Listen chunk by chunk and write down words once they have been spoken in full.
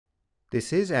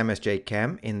This is MSJ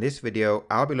Chem. In this video,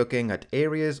 I'll be looking at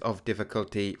areas of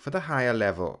difficulty for the higher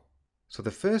level. So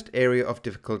the first area of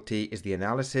difficulty is the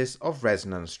analysis of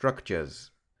resonance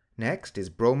structures. Next is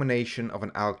bromination of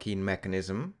an alkene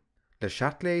mechanism, Le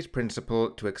Chatelier's principle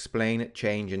to explain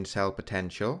change in cell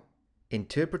potential,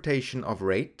 interpretation of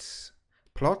rates,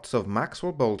 plots of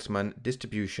Maxwell-Boltzmann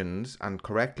distributions and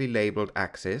correctly labeled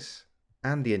axes,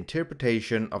 and the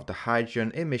interpretation of the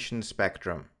hydrogen emission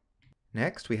spectrum.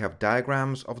 Next, we have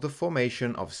diagrams of the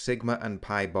formation of sigma and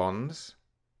pi bonds,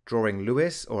 drawing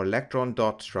Lewis or electron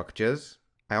dot structures,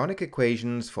 ionic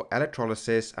equations for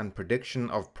electrolysis and prediction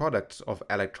of products of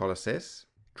electrolysis,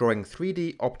 drawing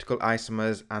 3D optical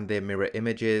isomers and their mirror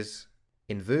images,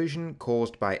 inversion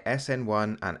caused by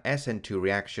SN1 and SN2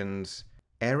 reactions,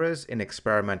 errors in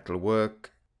experimental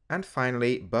work, and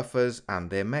finally buffers and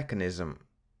their mechanism.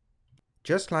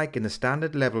 Just like in the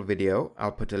standard level video,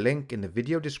 I'll put a link in the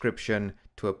video description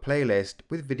to a playlist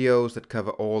with videos that cover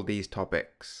all these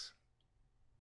topics.